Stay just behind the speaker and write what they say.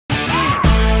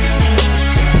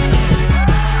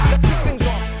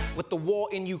the war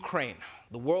in Ukraine,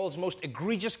 the world's most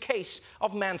egregious case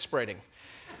of manspreading.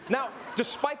 Now,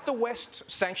 despite the West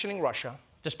sanctioning Russia,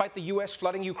 despite the US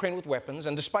flooding Ukraine with weapons,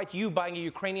 and despite you buying a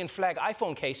Ukrainian flag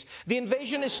iPhone case, the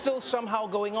invasion is still somehow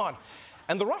going on.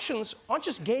 And the Russians aren't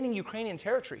just gaining Ukrainian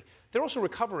territory, they're also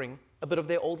recovering a bit of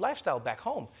their old lifestyle back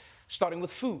home, starting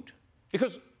with food.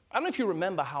 Because I don't know if you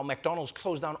remember how McDonald's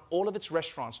closed down all of its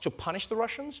restaurants to punish the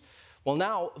Russians. Well,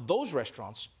 now those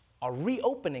restaurants are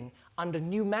reopening under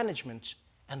new management,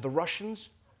 and the Russians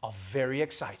are very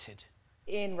excited.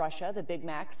 In Russia, the Big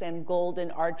Macs and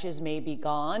Golden Arches may be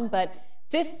gone, but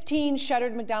 15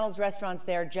 shuttered McDonald's restaurants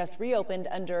there just reopened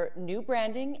under new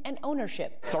branding and ownership.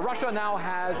 So Russia now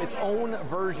has its own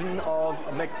version of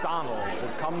McDonald's.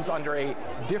 It comes under a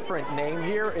different name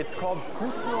here. It's called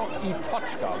Vkusno I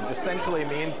Tochka, which essentially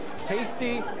means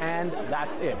tasty and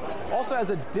that's it. Also has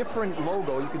a different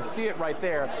logo. You can see it right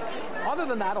there. Other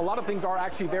than that, a lot of things are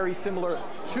actually very similar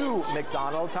to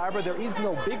McDonald's. However, there is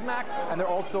no Big Mac and there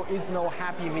also is no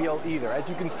Happy Meal either. As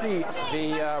you can see,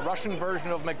 the Russian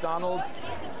version of McDonald's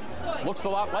looks a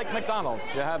lot like McDonald's.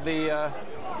 You have the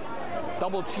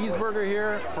double cheeseburger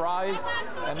here, fries,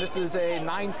 and this is a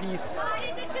 9-piece,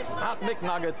 not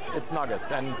McNuggets, it's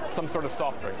nuggets, and some sort of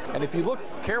soft drink. And if you look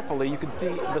carefully, you can see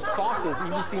the sauces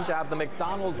even seem to have the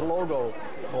McDonald's logo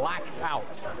blacked out.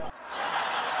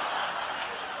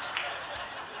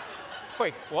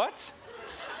 Wait, what?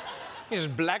 You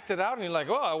just blacked it out and you're like,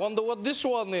 oh, I wonder what this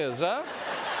one is, huh?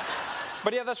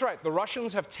 But yeah, that's right. The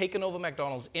Russians have taken over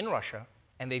McDonald's in Russia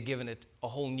and they've given it a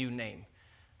whole new name.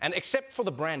 And except for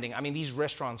the branding, I mean, these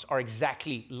restaurants are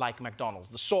exactly like McDonald's.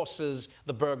 The sauces,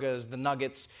 the burgers, the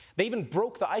nuggets. They even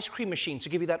broke the ice cream machine to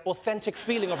give you that authentic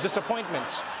feeling of disappointment.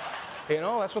 You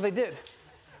know, that's what they did.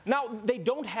 Now, they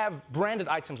don't have branded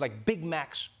items like Big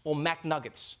Macs or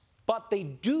McNuggets, but they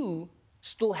do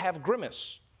still have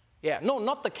Grimace. Yeah, no,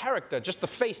 not the character, just the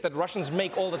face that Russians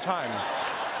make all the time.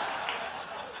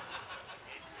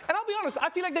 And I'll be honest, I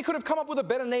feel like they could have come up with a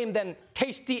better name than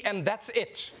Tasty and That's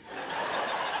It.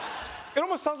 It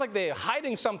almost sounds like they're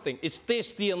hiding something. It's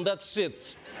tasty and that's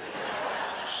it.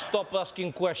 Stop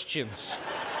asking questions.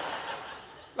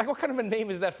 Like, what kind of a name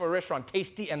is that for a restaurant?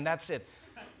 Tasty and that's it.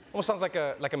 Almost sounds like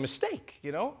a mistake,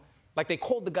 you know? Like they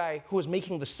called the guy who was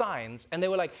making the signs, and they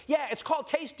were like, yeah, it's called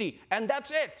Tasty, and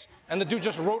that's it. And the dude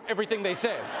just wrote everything they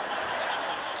said.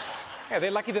 Yeah,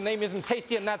 they're lucky the name isn't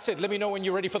Tasty and that's it. Let me know when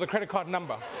you're ready for the credit card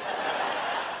number.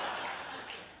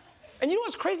 And you know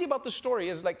what's crazy about this story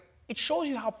is, like, it shows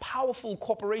you how powerful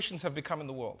corporations have become in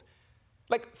the world.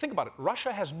 Like, think about it.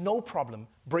 Russia has no problem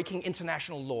breaking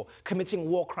international law, committing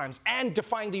war crimes, and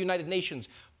defying the United Nations.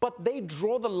 But they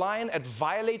draw the line at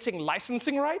violating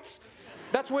licensing rights?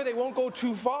 That's where they won't go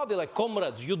too far. They're like,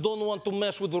 comrades, you don't want to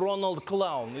mess with Ronald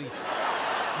Clown.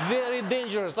 Very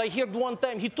dangerous. I heard one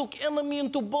time he took enemy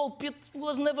into ball pit,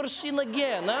 was never seen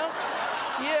again, huh?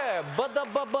 Yeah,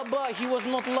 ba-da-ba-ba-ba, he was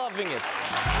not loving it.